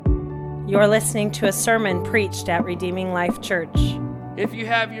You're listening to a sermon preached at Redeeming Life Church. If you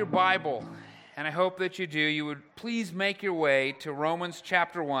have your Bible, and I hope that you do, you would please make your way to Romans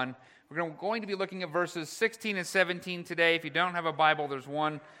chapter 1. We're going to be looking at verses 16 and 17 today. If you don't have a Bible, there's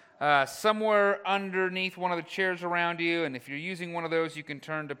one somewhere underneath one of the chairs around you. And if you're using one of those, you can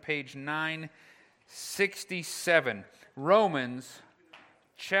turn to page 967. Romans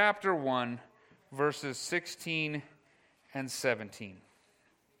chapter 1, verses 16 and 17.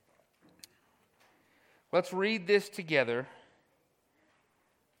 Let's read this together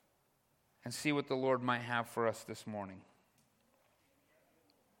and see what the Lord might have for us this morning.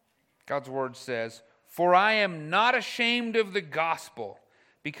 God's word says, "For I am not ashamed of the gospel,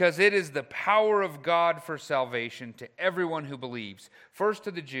 because it is the power of God for salvation to everyone who believes, first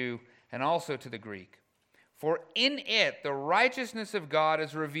to the Jew and also to the Greek. For in it the righteousness of God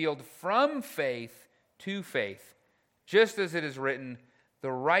is revealed from faith to faith, just as it is written,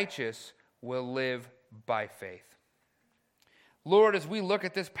 the righteous will live by faith." Lord, as we look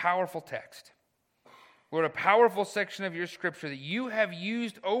at this powerful text, Lord, a powerful section of your scripture that you have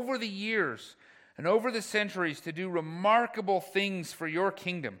used over the years and over the centuries to do remarkable things for your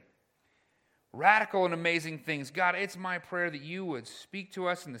kingdom, radical and amazing things. God, it's my prayer that you would speak to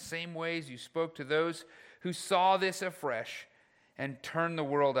us in the same ways you spoke to those who saw this afresh and turned the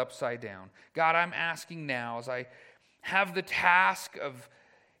world upside down. God, I'm asking now, as I have the task of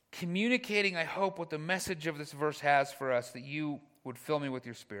communicating, I hope, what the message of this verse has for us, that you would fill me with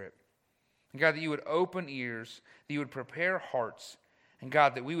your Spirit. And God, that you would open ears, that you would prepare hearts, and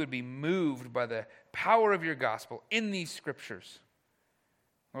God, that we would be moved by the power of your gospel in these scriptures,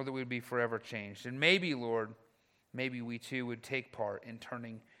 or that we would be forever changed. And maybe, Lord, maybe we too would take part in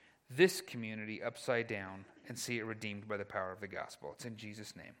turning this community upside down and see it redeemed by the power of the gospel. It's in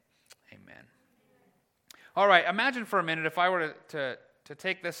Jesus' name. Amen. All right, imagine for a minute if I were to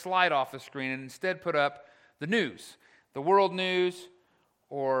take this slide off the screen and instead put up the news, the world news,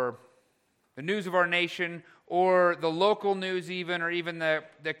 or the news of our nation, or the local news even, or even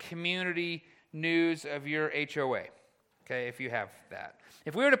the community news of your HOA, okay, if you have that.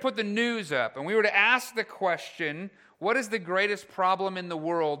 If we were to put the news up and we were to ask the question, what is the greatest problem in the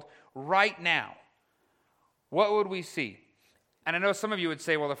world right now? What would we see? And I know some of you would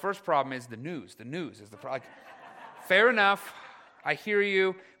say, well, the first problem is the news. The news is the problem. Fair enough. I hear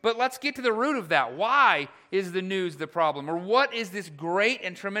you, but let's get to the root of that. Why is the news the problem? Or what is this great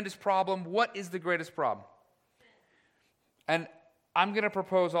and tremendous problem? What is the greatest problem? And I'm going to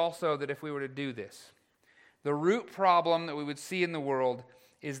propose also that if we were to do this, the root problem that we would see in the world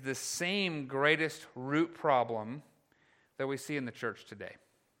is the same greatest root problem that we see in the church today.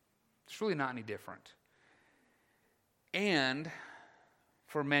 It's really not any different. And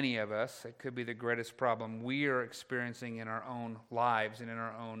for many of us, it could be the greatest problem we are experiencing in our own lives and in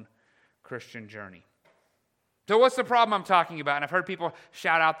our own Christian journey. So what's the problem I'm talking about? And I've heard people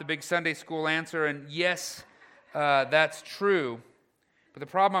shout out the big Sunday school answer, and yes, that's true. But the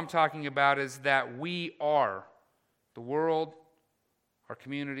problem I'm talking about is that we are, the world, our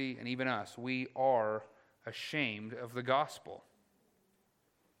community, and even us, we are ashamed of the gospel.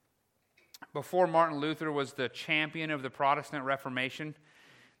 Before Martin Luther was the champion of the Protestant Reformation,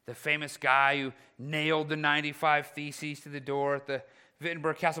 the famous guy who nailed the 95 Theses to the door at the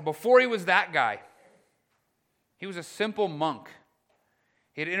Wittenberg Castle. Before he was that guy, he was a simple monk.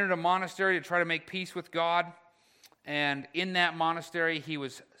 He had entered a monastery to try to make peace with God. And in that monastery, he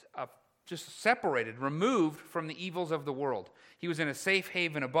was just separated, removed from the evils of the world. He was in a safe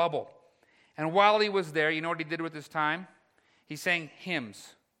haven, a bubble. And while he was there, you know what he did with his time? He sang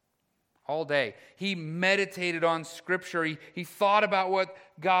hymns all day. He meditated on Scripture. He thought about what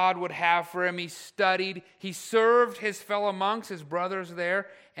God would have for him. He studied. He served his fellow monks, his brothers there.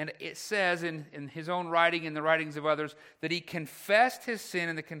 And it says in his own writing, in the writings of others, that he confessed his sin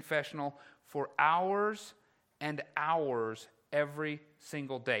in the confessional for hours and hours every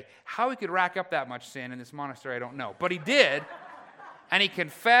single day. How he could rack up that much sin in this monastery, I don't know. But he did. And he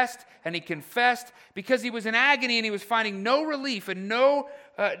confessed because he was in agony and he was finding no relief and no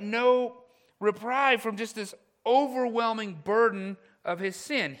reprieve from just this overwhelming burden of his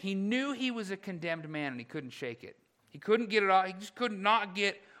sin. He knew he was a condemned man and he couldn't shake it. He couldn't get it off. He just could not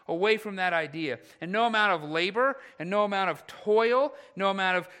get away from that idea. And no amount of labor and no amount of toil, no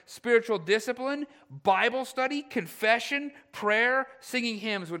amount of spiritual discipline, Bible study, confession, prayer, singing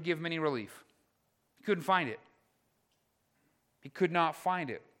hymns would give him any relief. He couldn't find it. He could not find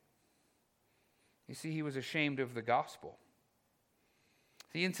it. You see, he was ashamed of the gospel.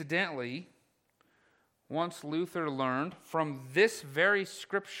 See, incidentally, once Luther learned from this very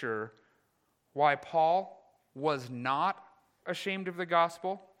scripture why Paul was not ashamed of the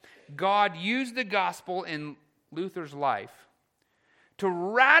gospel, God used the gospel in Luther's life to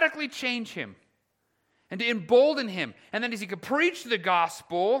radically change him and to embolden him. And then as he could preach the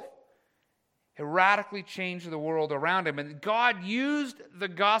gospel, it radically changed the world around him. And God used the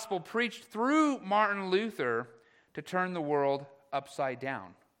gospel preached through Martin Luther to turn the world upside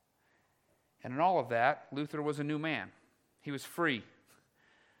down. And in all of that, Luther was a new man. He was free.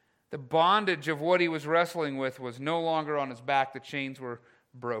 The bondage of what he was wrestling with was no longer on his back. The chains were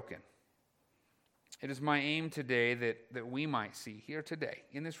broken. It is my aim today that we might see here today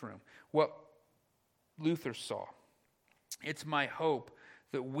in this room what Luther saw. It's my hope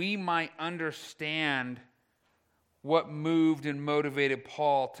that we might understand what moved and motivated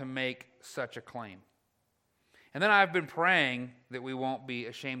Paul to make such a claim. And then I've been praying that we won't be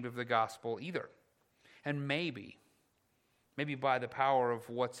ashamed of the gospel either. And maybe by the power of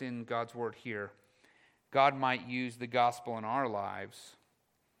what's in God's word here, God might use the gospel in our lives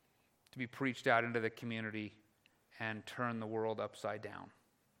to be preached out into the community and turn the world upside down.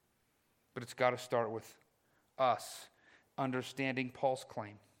 But it's got to start with us understanding Paul's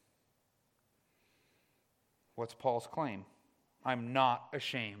claim. What's Paul's claim? I'm not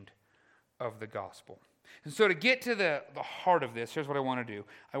ashamed of the gospel. And so to get to the heart of this, here's what I want to do.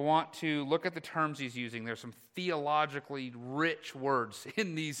 I want to look at the terms he's using. There's some theologically rich words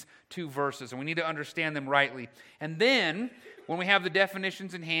in these two verses, and we need to understand them rightly. And then, when we have the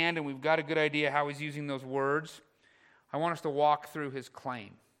definitions in hand and we've got a good idea how he's using those words, I want us to walk through his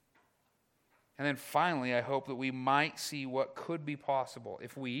claim. And then finally, I hope that we might see what could be possible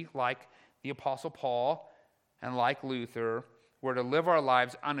if we, like the Apostle Paul and like Luther, were to live our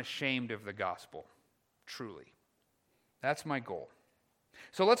lives unashamed of the gospel. Truly. That's my goal.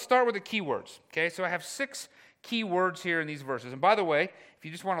 So let's start with the key words. Okay, so I have 6 key words here in these verses. And by the way, if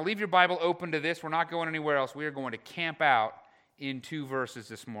you just want to leave your Bible open to this, we're not going anywhere else. We are going to camp out in 2 verses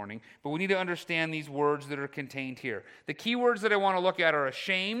this morning. But we need to understand these words that are contained here. The key words that I want to look at are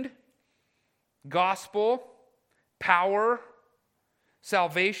ashamed, gospel, power,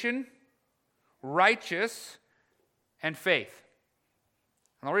 salvation, righteous, and faith.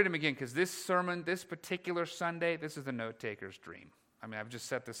 And I'll read them again because this sermon, this particular Sunday, this is the note-taker's dream. I mean, I've just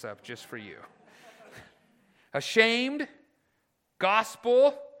set this up just for you. Ashamed,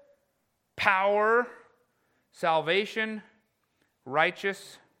 gospel, power, salvation,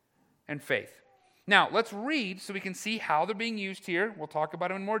 righteous, and faith. Now, let's read so we can see how they're being used here. We'll talk about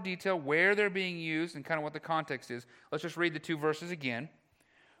them in more detail, where they're being used, and kind of what the context is. Let's just read the 2 verses again.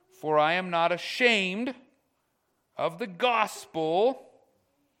 For I am not ashamed of the gospel,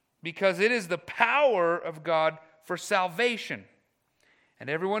 because it is the power of God for salvation. And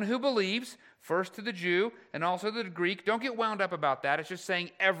everyone who believes, first to the Jew and also to the Greek, don't get wound up about that. It's just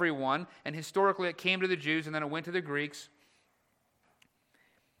saying everyone. And historically it came to the Jews and then it went to the Greeks.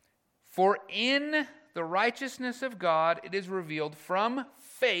 For in the righteousness of God it is revealed from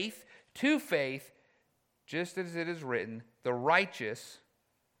faith to faith, just as it is written, the righteous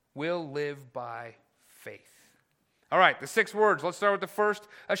will live by faith. All right, the 6 words. Let's start with the first,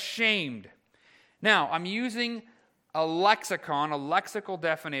 ashamed. Now, I'm using a lexicon, a lexical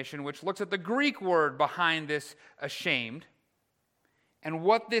definition, which looks at the Greek word behind this ashamed. And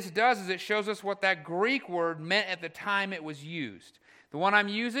what this does is it shows us what that Greek word meant at the time it was used. The one I'm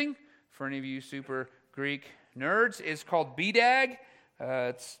using, for any of you super Greek nerds, is called BDAG.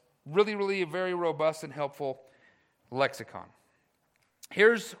 It's really a very robust and helpful lexicon.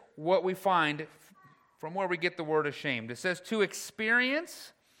 Here's what we find from where we get the word ashamed. It says to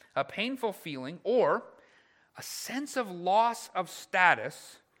experience a painful feeling or a sense of loss of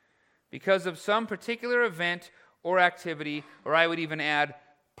status because of some particular event or activity, or I would even add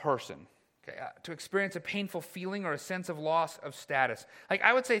person. Okay, to experience a painful feeling or a sense of loss of status. Like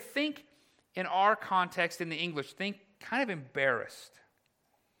I would say, think in our context in the English, think kind of embarrassed.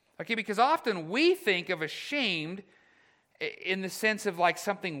 Okay, because often we think of ashamed in the sense of like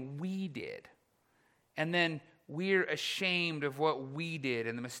something we did. And then we're ashamed of what we did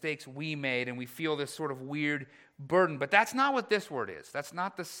and the mistakes we made, and we feel this sort of weird burden. But that's not what this word is. That's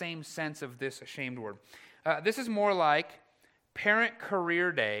not the same sense of this ashamed word. This is more like parent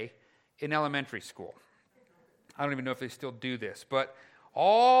career day in elementary school. I don't even know if they still do this, but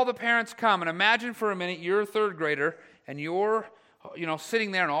all the parents come, and imagine for a minute you're a 3rd grader, and you're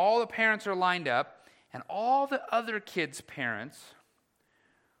sitting there, and all the parents are lined up, and all the other kids' parents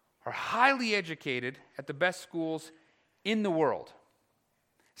are highly educated at the best schools in the world.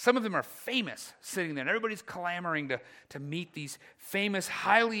 Some of them are famous sitting there, and everybody's clamoring to meet these famous,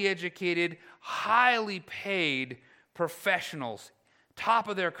 highly educated, highly paid professionals, top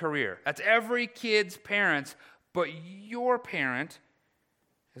of their career. That's every kid's parents, but your parent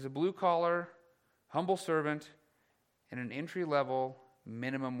is a blue-collar, humble servant in an entry-level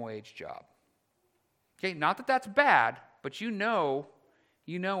minimum wage job. Okay, not that that's bad, but you know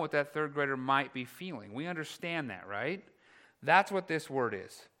what that third grader might be feeling. We understand that, right? That's what this word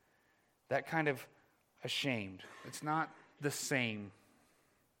is. That kind of ashamed. It's not the same.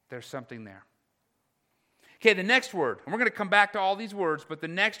 There's something there. Okay, the next word, and we're going to come back to all these words, but the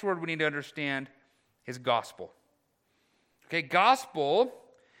next word we need to understand is gospel. Okay, gospel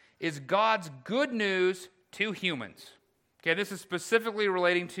is God's good news to humans. Okay, this is specifically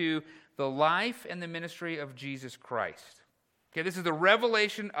relating to the life and the ministry of Jesus Christ. Okay, this is the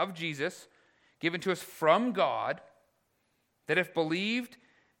revelation of Jesus given to us from God that if believed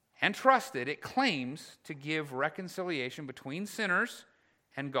and trusted, it claims to give reconciliation between sinners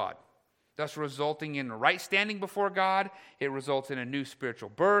and God, thus resulting in right standing before God. It results in a new spiritual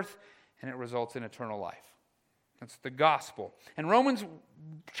birth, and it results in eternal life. That's the gospel. And Romans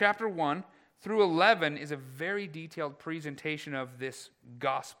chapter 1 through 11 is a very detailed presentation of this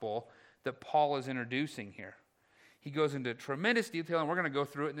gospel that Paul is introducing here. He goes into tremendous detail, and we're going to go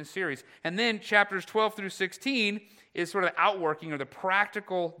through it in this series. And then chapters 12 through 16 is sort of the outworking or the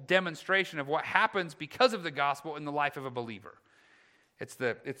practical demonstration of what happens because of the gospel in the life of a believer. It's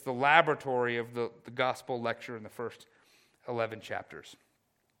the laboratory of the gospel lecture in the first 11 chapters.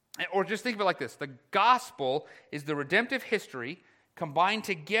 Or just think of it like this. The gospel is the redemptive history combined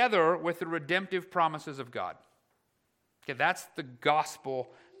together with the redemptive promises of God. Okay, that's the gospel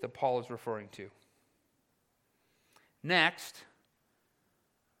that Paul is referring to. Next,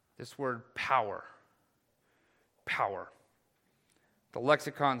 this word power. Power. The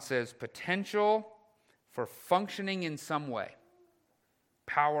lexicon says potential for functioning in some way.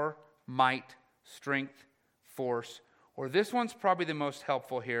 Power, might, strength, force, or this one's probably the most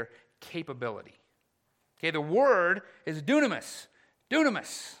helpful here, capability. Okay, the word is dunamis.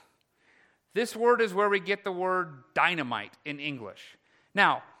 Dunamis. This word is where we get the word dynamite in English.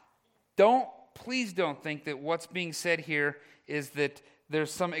 Now, please don't think that what's being said here is that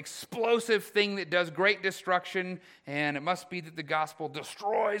there's some explosive thing that does great destruction, and it must be that the gospel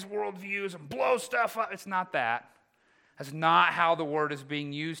destroys worldviews and blows stuff up. It's not that. That's not how the word is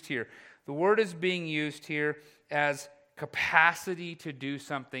being used here. The word is being used here as capacity to do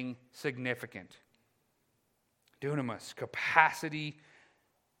something significant. Dunamis, capacity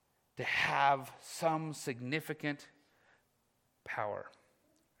to have some significant power.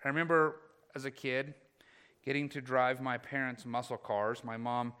 I remember as a kid getting to drive my parents' muscle cars. My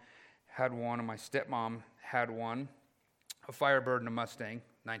mom had one and my stepmom had one, a Firebird and a Mustang,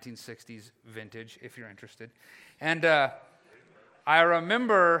 1960s vintage, if you're interested. And I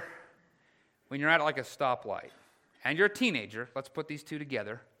remember when you're at like a stoplight and you're a teenager, let's put these two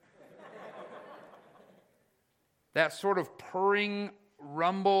together, that sort of purring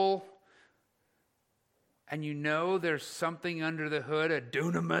rumble, and you know there's something under the hood, a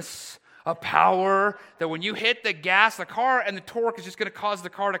dunamis, a power, that when you hit the gas, the car and the torque is just going to cause the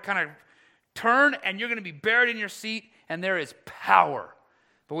car to kind of turn, and you're going to be buried in your seat, and there is power.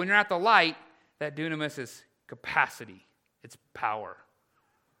 But when you're at the light, that dunamis is capacity. It's power,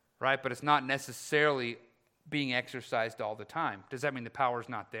 right? But it's not necessarily being exercised all the time. Does that mean the power is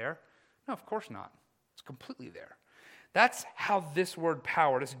not there? No, of course not. It's completely there. That's how this word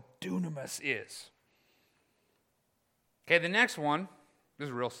power, this dunamis is. Okay, the next one, this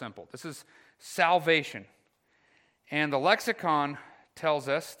is real simple. This is salvation. And the lexicon tells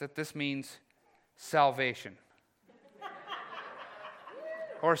us that this means salvation.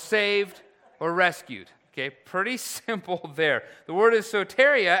 Or saved or rescued. Okay, pretty simple there. The word is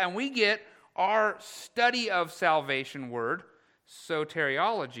soteria, and we get our study of salvation word,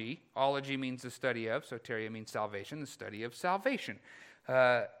 soteriology. Ology means the study of. Soteria means salvation, the study of salvation.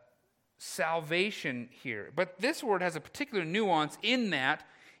 Salvation here. But this word has a particular nuance in that,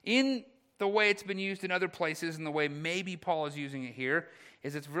 in the way it's been used in other places and the way maybe Paul is using it here,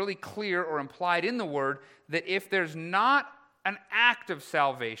 is it's really clear or implied in the word that if there's not an act of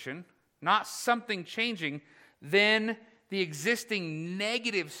salvation, not something changing, then the existing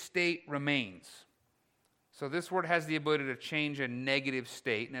negative state remains. So this word has the ability to change a negative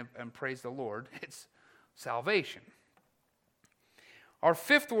state, and praise the Lord, it's salvation. Our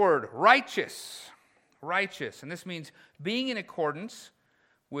fifth word, righteous. Righteous, and this means being in accordance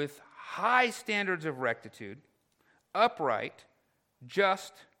with high standards of rectitude, upright,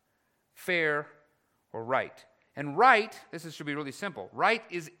 just, fair, or right. And right, should be really simple. Right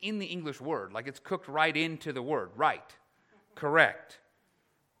is in the English word, like it's cooked right into the word. Right, correct,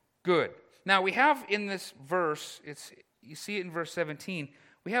 good. Now we have in this verse, you see it in verse 17,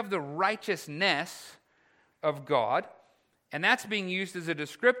 we have the righteousness of God. And that's being used as a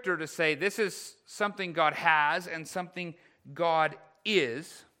descriptor to say this is something God has and something God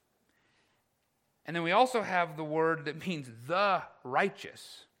is. And then we also have the word that means the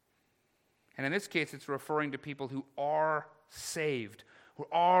righteous. And in this case, it's referring to people who are saved, who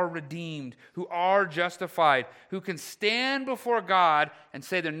are redeemed, who are justified, who can stand before God and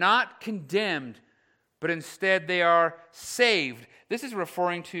say they're not condemned, but instead they are saved. This is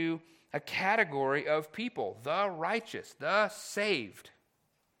referring to a category of people, the righteous, the saved.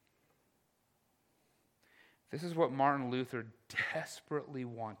 This is what Martin Luther desperately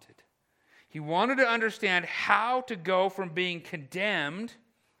wanted. He wanted to understand how to go from being condemned,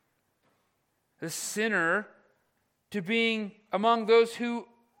 the sinner, to being among those who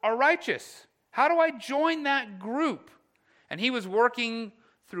are righteous. How do I join that group? And he was working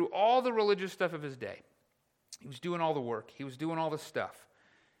through all the religious stuff of his day. He was doing all the work. He was doing all the stuff.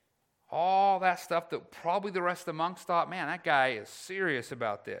 All that stuff that probably the rest of the monks thought, man, that guy is serious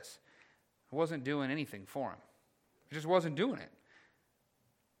about this. It wasn't doing anything for him. He just wasn't doing it.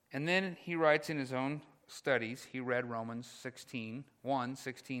 And then he writes in his own studies, he read Romans 16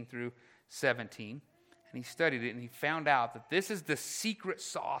 through 17, and he studied it, and he found out that this is the secret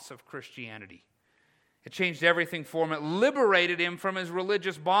sauce of Christianity. It changed everything for him. It liberated him from his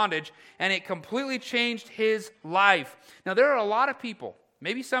religious bondage, and it completely changed his life. Now, there are a lot of people,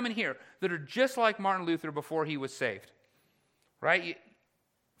 maybe some in here, that are just like Martin Luther before he was saved. Right?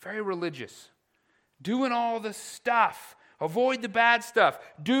 Very religious. Doing all the stuff. Avoid the bad stuff.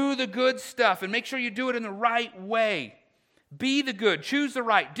 Do the good stuff, and make sure you do it in the right way. Be the good. Choose the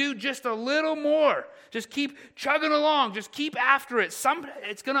right. Do just a little more. Just keep chugging along. Just keep after it.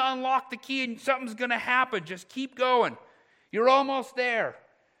 It's going to unlock the key and something's going to happen. Just keep going. You're almost there.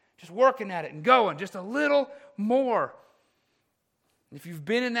 Just working at it and going. Just a little more. If you've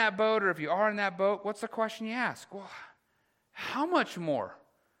been in that boat or if you are in that boat, what's the question you ask? Well, how much more?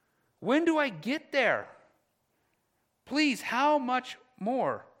 When do I get there? Please, how much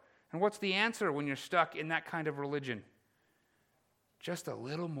more? And what's the answer when you're stuck in that kind of religion? Just a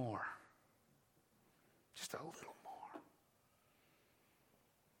little more. Just a little more.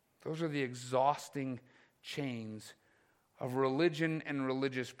 Those are the exhausting chains of religion and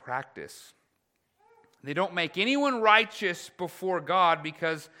religious practice. They don't make anyone righteous before God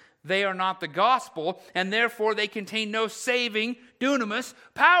because they are not the gospel, and therefore they contain no saving, dunamis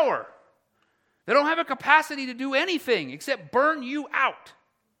power. They don't have a capacity to do anything except burn you out.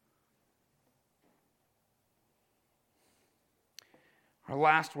 Our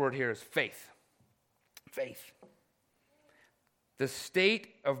last word here is faith. Faith. The state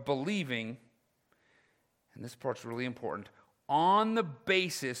of believing, and this part's really important, on the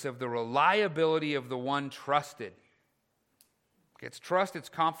basis of the reliability of the one trusted. It's trust, it's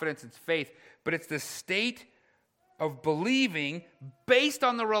confidence, it's faith, but it's the state of believing based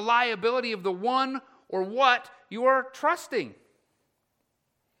on the reliability of the one or what you are trusting.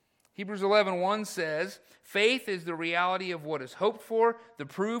 Hebrews 11:1 says, faith is the reality of what is hoped for, the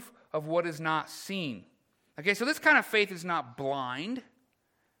proof of what is not seen. Okay, so this kind of faith is not blind.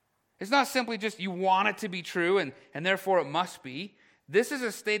 It's not simply just you want it to be true and therefore it must be. This is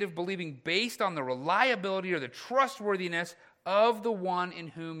a state of believing based on the reliability or the trustworthiness of the one in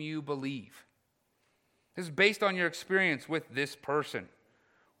whom you believe. This is based on your experience with this person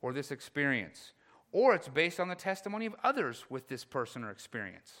or this experience. Or it's based on the testimony of others with this person or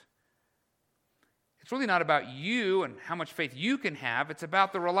experience. It's really not about you and how much faith you can have. It's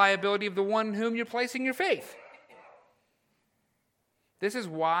about the reliability of the one in whom you're placing your faith. This is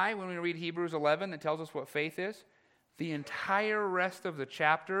why when we read Hebrews 11 that tells us what faith is, the entire rest of the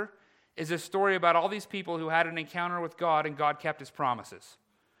chapter is a story about all these people who had an encounter with God and God kept his promises.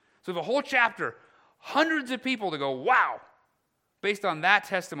 So the whole chapter, hundreds of people to go, wow, based on that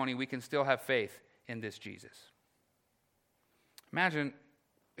testimony, we can still have faith in this Jesus. Imagine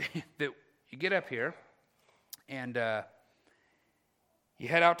that you get up here and you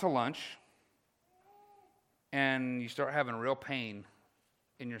head out to lunch and you start having real pain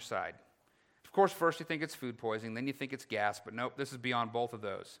in your side. Of course, first you think it's food poisoning, then you think it's gas, but nope, this is beyond both of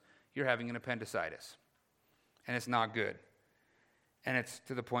those. You're having an appendicitis, and it's not good. And it's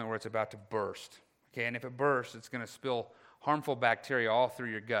to the point where it's about to burst. Okay, and if it bursts, it's going to spill harmful bacteria all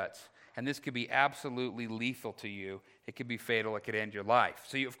through your guts. And this could be absolutely lethal to you. It could be fatal. It could end your life.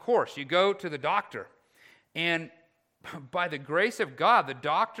 So, of course, you go to the doctor. And by the grace of God, the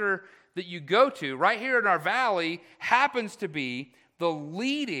doctor that you go to right here in our valley happens to be the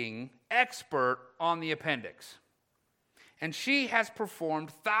leading expert on the appendix. And she has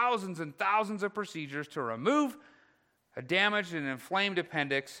performed thousands and thousands of procedures to remove a damaged and inflamed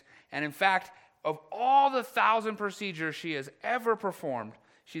appendix. And in fact, of all the 1,000 procedures she has ever performed,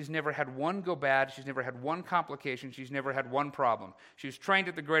 she's never had one go bad. She's never had one complication. She's never had one problem. She was trained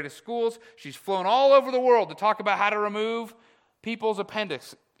at the greatest schools. She's flown all over the world to talk about how to remove people's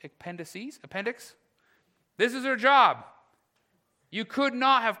appendix. This is her job. You could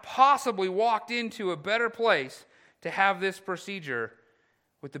not have possibly walked into a better place to have this procedure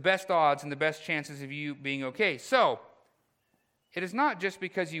with the best odds and the best chances of you being okay. So, it is not just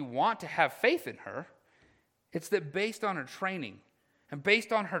because you want to have faith in her. It's that based on her training and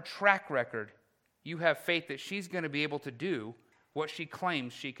based on her track record, you have faith that she's going to be able to do what she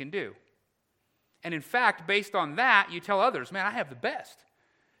claims she can do. And in fact, based on that, you tell others, man, I have the best.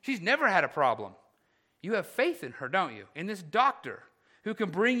 She's never had a problem. You have faith in her, don't you? In this doctor who can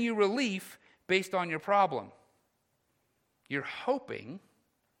bring you relief based on your problem. You're hoping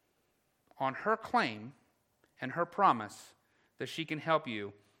on her claim and her promise that she can help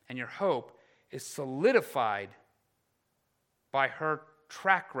you, and your hope is solidified by her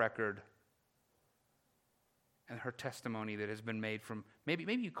track record and her testimony that has been made from, maybe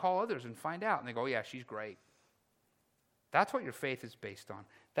you call others and find out, and they go, oh yeah, she's great. That's what your faith is based on.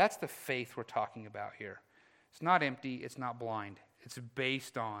 That's the faith we're talking about here. It's not empty, it's not blind. It's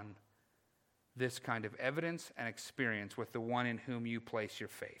based on this kind of evidence and experience with the one in whom you place your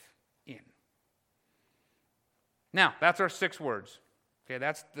faith in. Now, that's our 6 words. Okay,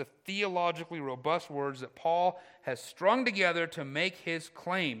 that's the theologically robust words that Paul has strung together to make his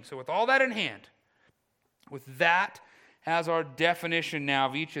claim. So with all that in hand, with that as our definition now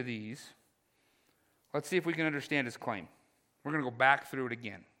of each of these, let's see if we can understand his claim. We're going to go back through it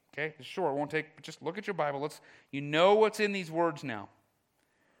again. Okay, it's short, it won't take, but just look at your Bible. You know what's in these words now.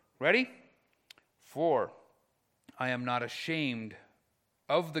 Ready? For I am not ashamed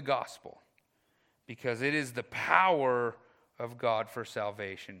of the gospel, because it is the power of God for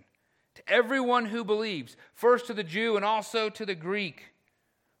salvation to everyone who believes, first to the Jew and also to the Greek.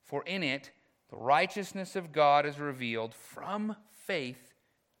 For in it the righteousness of God is revealed from faith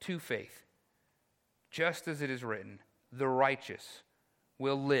to faith. Just as it is written, the righteous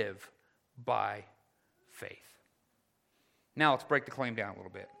will live by faith. Now let's break the claim down a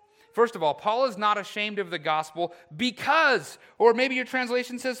little bit. First of all, Paul is not ashamed of the gospel because, or maybe your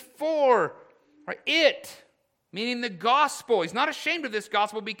translation says for, right? It, meaning the gospel. He's not ashamed of this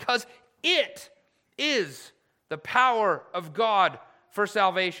gospel because it is the power of God for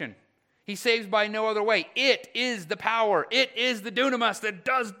salvation. He saves by no other way. It is the power. It is the dunamis that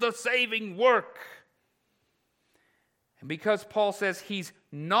does the saving work. And because Paul says he's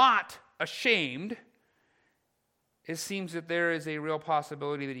not ashamed, it seems that there is a real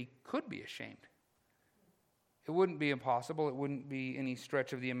possibility that he could be ashamed. It wouldn't be impossible. It wouldn't be any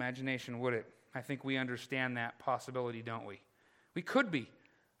stretch of the imagination, would it? I think we understand that possibility, don't we? We could be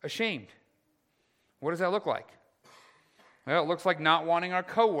ashamed. What does that look like? Well, it looks like not wanting our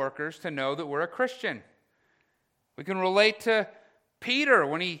coworkers to know that we're a Christian. We can relate to Peter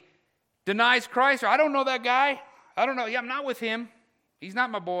when he denies Christ. Or, I don't know that guy. I don't know. Yeah, I'm not with him. He's not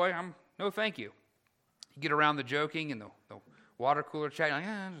my boy. No, thank you. You get around the joking and the water cooler chat.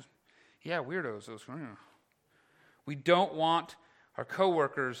 Like, weirdos. We don't want our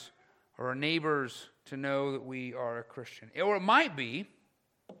coworkers or our neighbors to know that we are a Christian. Or it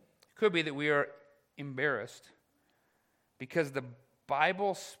could be that we are embarrassed because the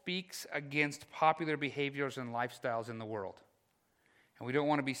Bible speaks against popular behaviors and lifestyles in the world. And we don't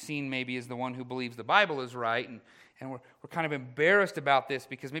want to be seen maybe as the one who believes the Bible is right. And we're kind of embarrassed about this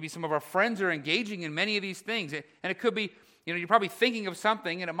because maybe some of our friends are engaging in many of these things. And it could be, you're probably thinking of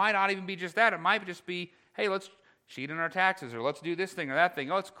something, and it might not even be just that. It might just be, hey, let's cheat on our taxes, or let's do this thing or that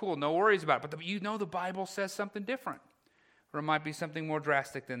thing. Oh, it's cool. No worries about it. But the Bible says something different. Or it might be something more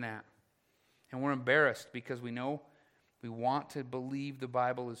drastic than that. And we're embarrassed because we know we want to believe the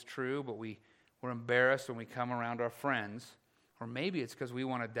Bible is true, but we're embarrassed when we come around our friends. Or maybe it's because we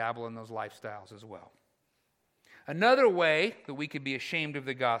want to dabble in those lifestyles as well. Another way that we could be ashamed of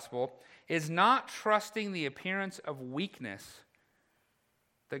the gospel is not trusting the appearance of weakness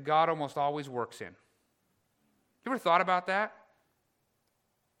that God almost always works in. You ever thought about that?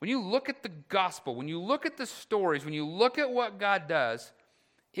 When you look at the gospel, when you look at the stories, when you look at what God does,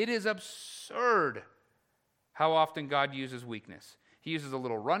 it is absurd how often God uses weakness. He uses a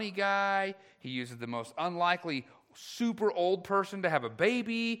little runny guy. He uses the most unlikely super old person to have a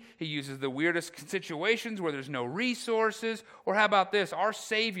baby. He uses the weirdest situations where there's no resources. Or how about this? Our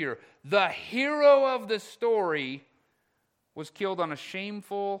Savior, the hero of the story, was killed on a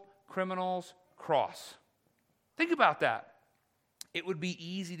shameful criminal's cross. Think about that. It would be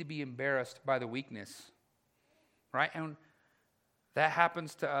easy to be embarrassed by the weakness, right? And that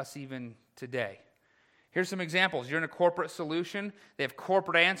happens to us even today. Here's some examples. You're in a corporate solution. They have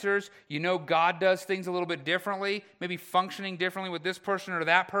corporate answers. You know God does things a little bit differently, maybe functioning differently with this person or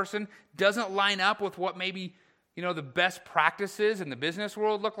that person. Doesn't line up with what maybe, the best practices in the business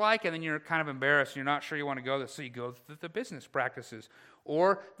world look like, and then you're kind of embarrassed. You're not sure you want to go there, so you go to the business practices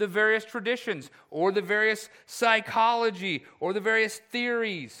or the various traditions or the various psychology or the various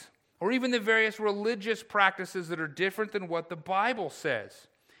theories or even the various religious practices that are different than what the Bible says.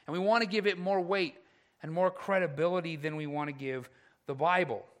 And we want to give it more weight and more credibility than we want to give the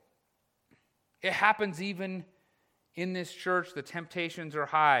Bible. It happens even in this church. The temptations are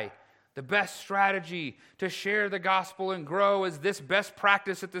high. The best strategy to share the gospel and grow is this best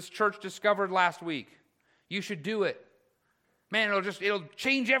practice that this church discovered last week. You should do it. Man, it'll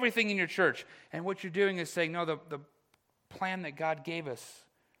change everything in your church. And what you're doing is saying, no, the plan that God gave us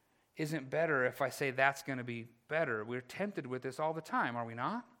isn't better if I say that's going to be better. We're tempted with this all the time, are we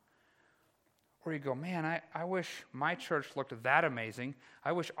not? Or you go, man, I wish my church looked that amazing.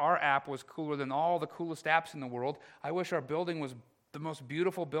 I wish our app was cooler than all the coolest apps in the world. I wish our building was the most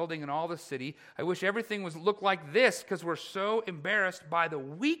beautiful building in all the city. I wish everything looked like this, because we're so embarrassed by the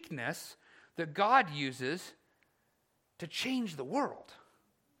weakness that God uses to change the world.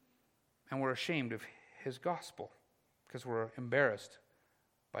 And we're ashamed of his gospel because we're embarrassed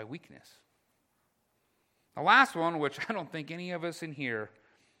by weakness. The last one, which I don't think any of us in here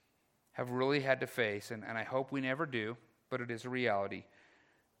have really had to face, and I hope we never do, but it is a reality.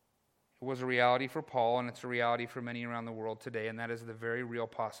 It was a reality for Paul, and it's a reality for many around the world today, and that is the very real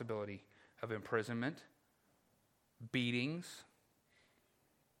possibility of imprisonment, beatings,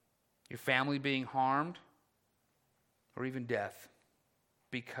 your family being harmed, or even death,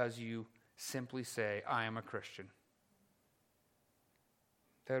 because you simply say, I am a Christian.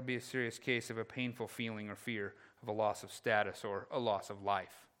 That would be a serious case of a painful feeling or fear of a loss of status or a loss of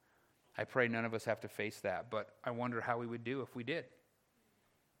life. I pray none of us have to face that, but I wonder how we would do if we did.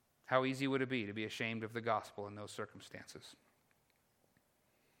 How easy would it be to be ashamed of the gospel in those circumstances?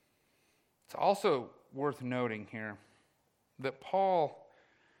 It's also worth noting here that Paul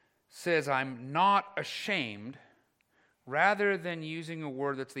says, I'm not ashamed, rather than using a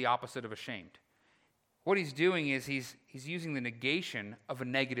word that's the opposite of ashamed. What he's doing is he's using the negation of a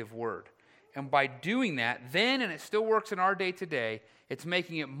negative word. And by doing that, then, and it still works in our day today, it's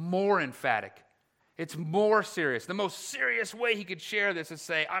making it more emphatic. It's more serious. The most serious way he could share this is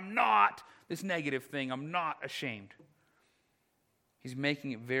say, I'm not this negative thing. I'm not ashamed. He's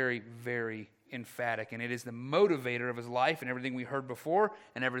making it very, very emphatic. And it is the motivator of his life and everything we heard before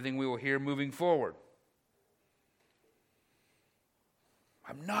and everything we will hear moving forward.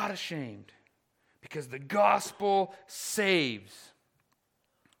 I'm not ashamed because the gospel saves.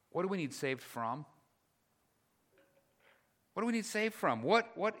 What do we need saved from? What do we need saved from?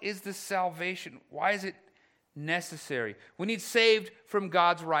 What is this salvation? Why is it necessary? We need saved from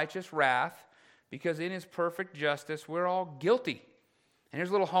God's righteous wrath, because in his perfect justice, we're all guilty. And here's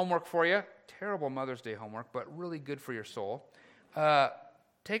a little homework for you. Terrible Mother's Day homework, but really good for your soul.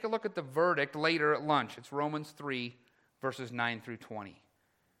 Take a look at the verdict later at lunch. It's Romans 3, verses 9 through 20.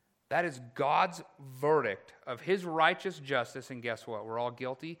 That is God's verdict of his righteous justice, and guess what? We're all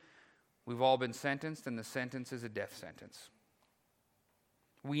guilty. We've all been sentenced, and the sentence is a death sentence.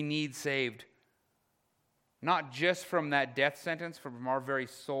 We need saved, not just from that death sentence, from our very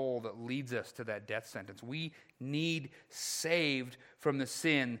soul that leads us to that death sentence. We need saved from the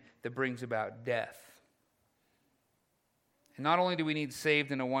sin that brings about death. And not only do we need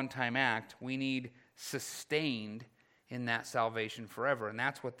saved in a one-time act, we need sustained in that salvation forever. And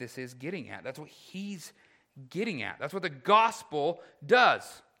that's what this is getting at. That's what he's getting at. That's what the gospel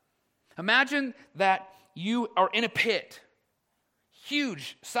does. Imagine that you are in a pit,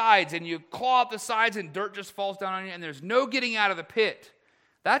 huge sides, and you claw up the sides and dirt just falls down on you and there's no getting out of the pit.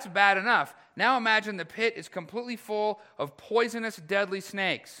 That's bad enough. Now imagine the pit is completely full of poisonous, deadly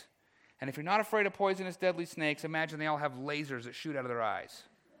snakes. And if you're not afraid of poisonous, deadly snakes, imagine they all have lasers that shoot out of their eyes.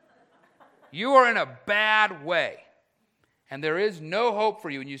 You are in a bad way. And there is no hope for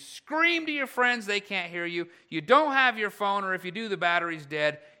you. And you scream to your friends, they can't hear you. You don't have your phone, or if you do, the battery's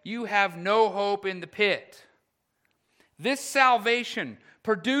dead. You have no hope in the pit. This salvation,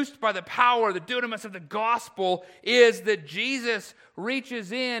 produced by the power, the dunamis of the gospel, is that Jesus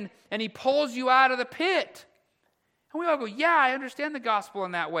reaches in and he pulls you out of the pit. And we all go, yeah, I understand the gospel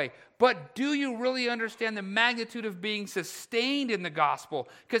in that way. But do you really understand the magnitude of being sustained in the gospel?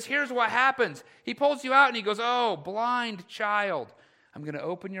 Because here's what happens. He pulls you out and he goes, oh, blind child, I'm going to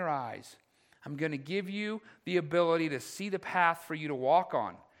open your eyes. I'm going to give you the ability to see the path for you to walk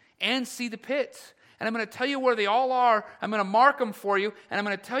on and see the pits. and I'm going to tell you where they all are. I'm going to mark them for you, and I'm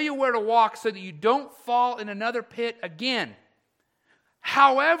going to tell you where to walk so that you don't fall in another pit again.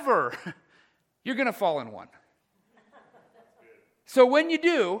 However, you're going to fall in one. So when you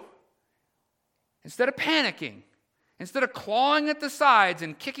do, instead of panicking, instead of clawing at the sides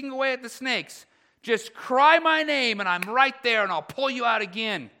and kicking away at the snakes, just cry my name and I'm right there and I'll pull you out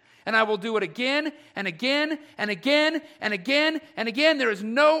again. And I will do it again and again and again and again and again. There is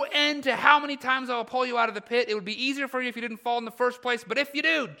no end to how many times I will pull you out of the pit. It would be easier for you if you didn't fall in the first place. But if you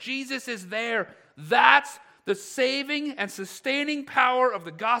do, Jesus is there. That's the saving and sustaining power of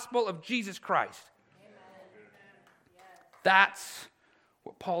the gospel of Jesus Christ. Amen. That's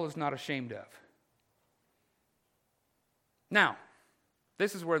what Paul is not ashamed of. Now,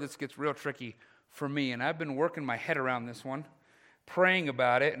 this is where this gets real tricky for me, and I've been working my head around this one, praying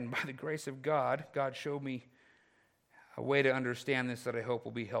about it, and by the grace of God, God showed me a way to understand this that I hope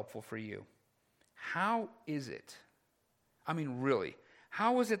will be helpful for you. How is it, really,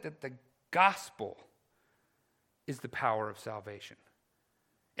 how is it that the gospel is the power of salvation?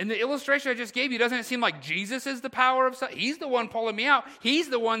 In the illustration I just gave you, doesn't it seem like Jesus is the power of salvation? He's the one pulling me out. He's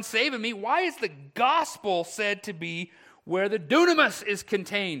the one saving me. Why is the gospel said to be where the dunamis is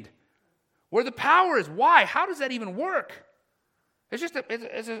contained? Where the power is? Why? How does that even work? It's just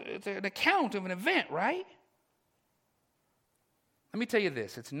it's an account of an event, right? Let me tell you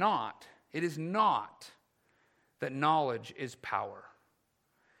this. It is not that knowledge is power.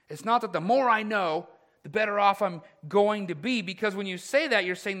 It's not that the more I know, the better off I'm going to be. Because when you say that,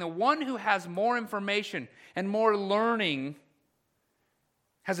 you're saying the one who has more information and more learning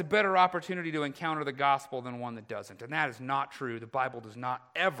has a better opportunity to encounter the gospel than one that doesn't. And that is not true. The Bible does not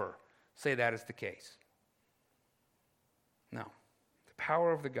ever say that is the case. No. The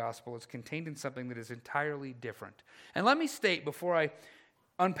power of the gospel is contained in something that is entirely different. And let me state, before I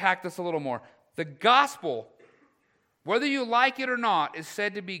unpack this a little more, the gospel, whether you like it or not, is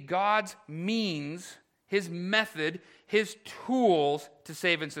said to be God's means, His method, His tools to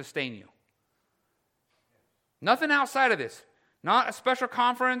save and sustain you. Nothing outside of this. Not a special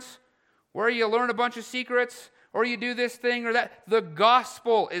conference where you learn a bunch of secrets or you do this thing or that. The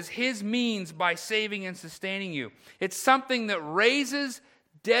gospel is His means by saving and sustaining you. It's something that raises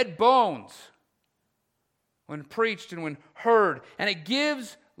dead bones when preached and when heard. And it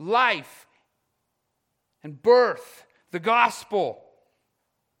gives life and birth. The gospel.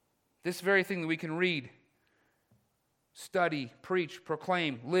 This very thing that we can read, study, preach,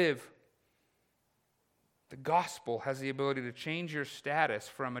 proclaim, live. The gospel has the ability to change your status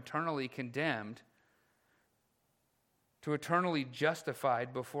from eternally condemned to eternally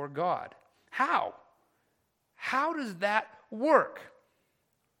justified before God. How? How does that work?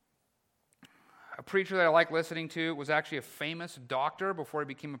 A preacher that I like listening to was actually a famous doctor before he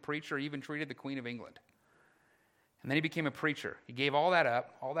became a preacher. He even treated the Queen of England. And then he became a preacher. He gave all that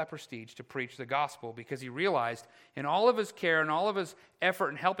up, all that prestige, to preach the gospel because he realized in all of his care and all of his effort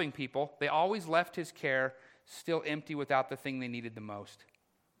in helping people, they always left his care still empty without the thing they needed the most.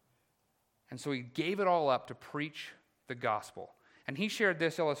 And so he gave it all up to preach the gospel. And he shared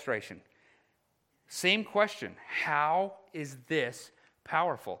this illustration. Same question. How is this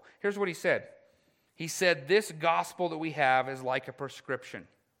powerful? Here's what he said. He said, this gospel that we have is like a prescription.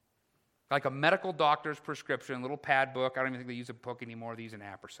 Like a medical doctor's prescription, a little pad book. I don't even think they use a book anymore. They use an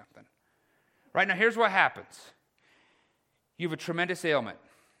app or something. Right now, here's what happens. You have a tremendous ailment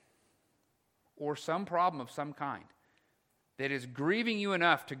or some problem of some kind that is grieving you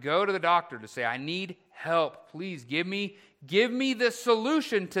enough to go to the doctor to say, I need help. Please give me the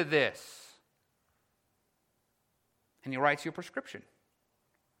solution to this. And he writes you a prescription.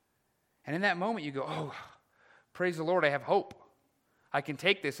 And in that moment, you go, oh, praise the Lord, I have hope. I can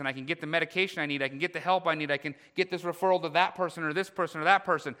take this and I can get the medication I need. I can get the help I need. I can get this referral to that person or this person or that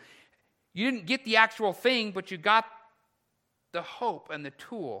person. You didn't get the actual thing, but you got the hope and the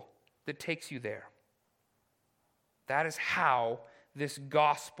tool that takes you there. That is how this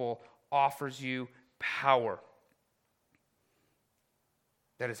gospel offers you power.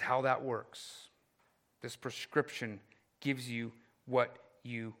 That is how that works. This prescription gives you what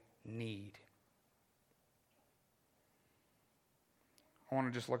you need. I want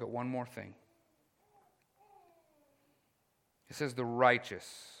to just look at one more thing. It says the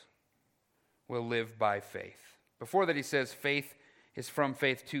righteous will live by faith. Before that he says faith is from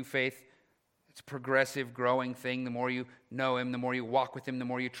faith to faith. It's a progressive, growing thing. The more you know Him, the more you walk with Him, the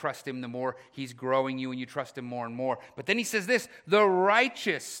more you trust Him, the more He's growing you and you trust Him more and more. But then he says this, the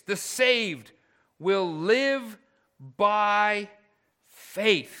righteous, the saved, will live by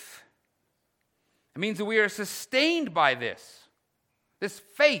faith. It means that we are sustained by this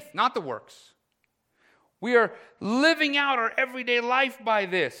faith, not the works. We are living out our everyday life by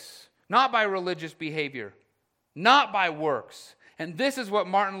this, not by religious behavior, not by works. And this is what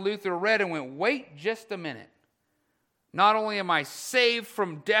Martin Luther read and went, wait just a minute. Not only am I saved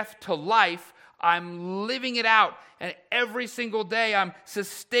from death to life, I'm living it out. And every single day I'm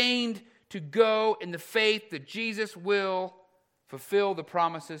sustained to go in the faith that Jesus will fulfill the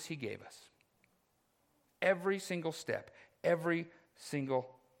promises he gave us. Every single step, every single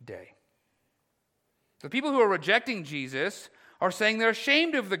day. The people who are rejecting Jesus are saying they're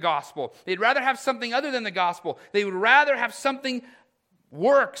ashamed of the gospel. They'd rather have something other than the gospel. They would rather have something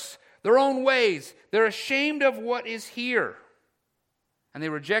works, their own ways. They're ashamed of what is here. And they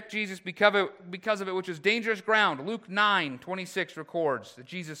reject Jesus because of it, which is dangerous ground. Luke 9:26 records that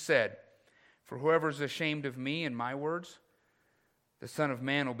Jesus said, "For whoever is ashamed of me and my words, the Son of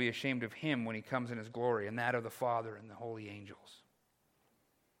Man will be ashamed of him when he comes in his glory, and that of the Father and the holy angels."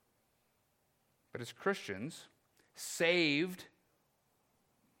 But as Christians, saved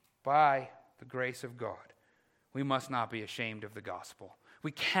by the grace of God, we must not be ashamed of the gospel.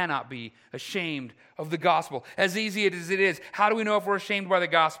 We cannot be ashamed of the gospel. As easy as it is, how do we know if we're ashamed by the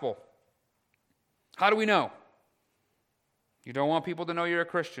gospel? How do we know? You don't want people to know you're a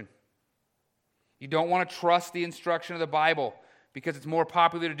Christian. You don't want to trust the instruction of the Bible because it's more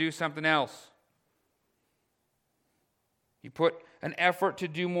popular to do something else. You put an effort to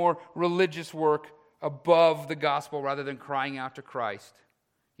do more religious work above the gospel rather than crying out to Christ.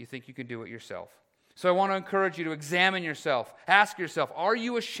 You think you can do it yourself. So I want to encourage you to examine yourself. Ask yourself, are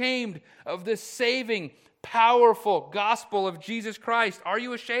you ashamed of this saving, powerful gospel of Jesus Christ? Are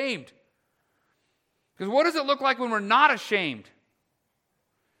you ashamed? Because what does it look like when we're not ashamed?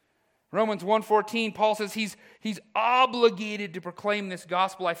 Romans 1:14, Paul says he's obligated to proclaim this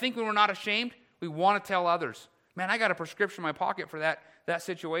gospel. I think when we're not ashamed, we want to tell others. Man, I got a prescription in my pocket for that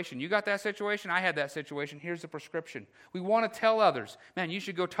situation. You got that situation? I had that situation. Here's the prescription. We want to tell others. Man, you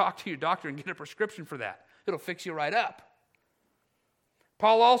should go talk to your doctor and get a prescription for that. It'll fix you right up.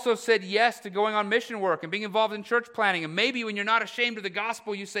 Paul also said yes to going on mission work and being involved in church planning. And maybe when you're not ashamed of the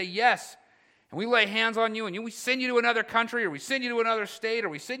gospel, you say yes. And we lay hands on you, and we send you to another country, or we send you to another state, or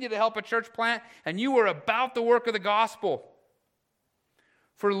we send you to help a church plant, and you are about the work of the gospel.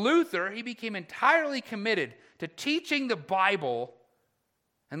 For Luther, he became entirely committed to teaching the Bible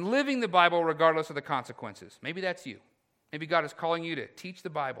and living the Bible regardless of the consequences. Maybe that's you. Maybe God is calling you to teach the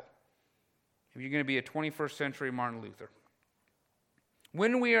Bible. Maybe you're going to be a 21st century Martin Luther.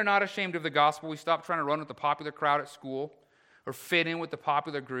 When we are not ashamed of the gospel, we stop trying to run with the popular crowd at school or fit in with the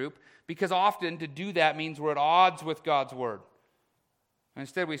popular group, because often to do that means we're at odds with God's word.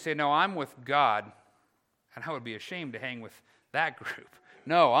 Instead, we say, no, I'm with God, and I would be ashamed to hang with that group.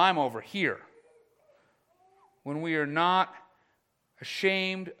 No, I'm over here. When we are not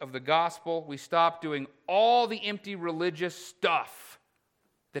ashamed of the gospel, we stop doing all the empty religious stuff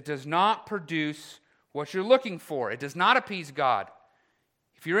that does not produce what you're looking for. It does not appease God.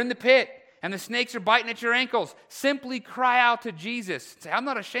 If you're in the pit and the snakes are biting at your ankles, simply cry out to Jesus. Say, I'm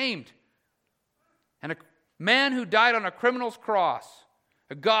not ashamed. And a man who died on a criminal's cross,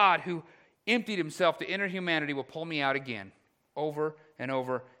 a God who emptied himself to enter humanity, will pull me out again, over and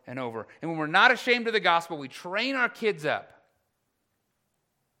over and over. And when we're not ashamed of the gospel, we train our kids up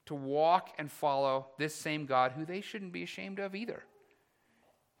to walk and follow this same God who they shouldn't be ashamed of either.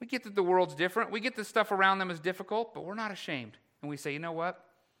 We get that the world's different. We get the stuff around them is difficult, but we're not ashamed. And we say, you know what?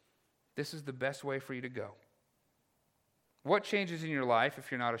 This is the best way for you to go. What changes in your life if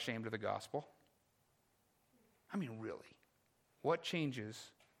you're not ashamed of the gospel? I mean, really. What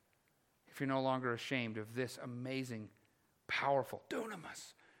changes if you're no longer ashamed of this amazing, powerful,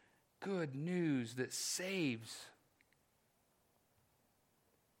 dunamis, good news that saves?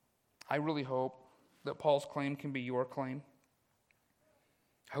 I really hope that Paul's claim can be your claim.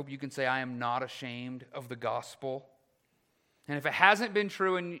 I hope you can say, I am not ashamed of the gospel. And if it hasn't been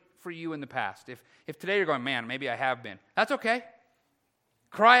true for you in the past, if today you're going, man, maybe I have been, that's okay.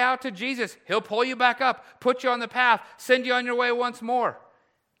 Cry out to Jesus. He'll pull you back up, put you on the path, send you on your way once more,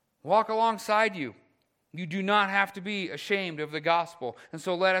 walk alongside you. You do not have to be ashamed of the gospel. And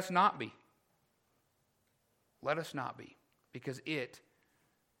so let us not be. Let us not be, because it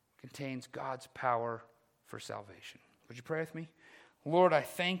contains God's power for salvation. Would you pray with me? Lord, I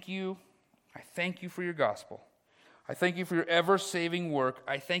thank you. I thank you for your gospel. I thank you for your ever-saving work.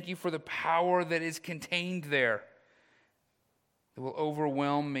 I thank you for the power that is contained there that will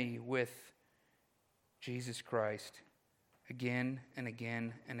overwhelm me with Jesus Christ again and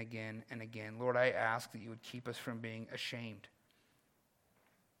again and again and again. Lord, I ask that you would keep us from being ashamed.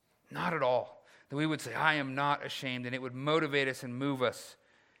 Not at all. That we would say, I am not ashamed, and it would motivate us and move us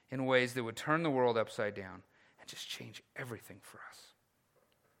in ways that would turn the world upside down and just change everything for us.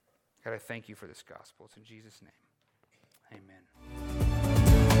 God, I thank you for this gospel. It's in Jesus' name. Amen.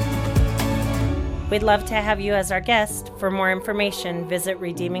 We'd love to have you as our guest. For more information, visit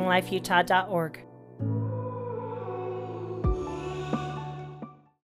redeeminglifeutah.org.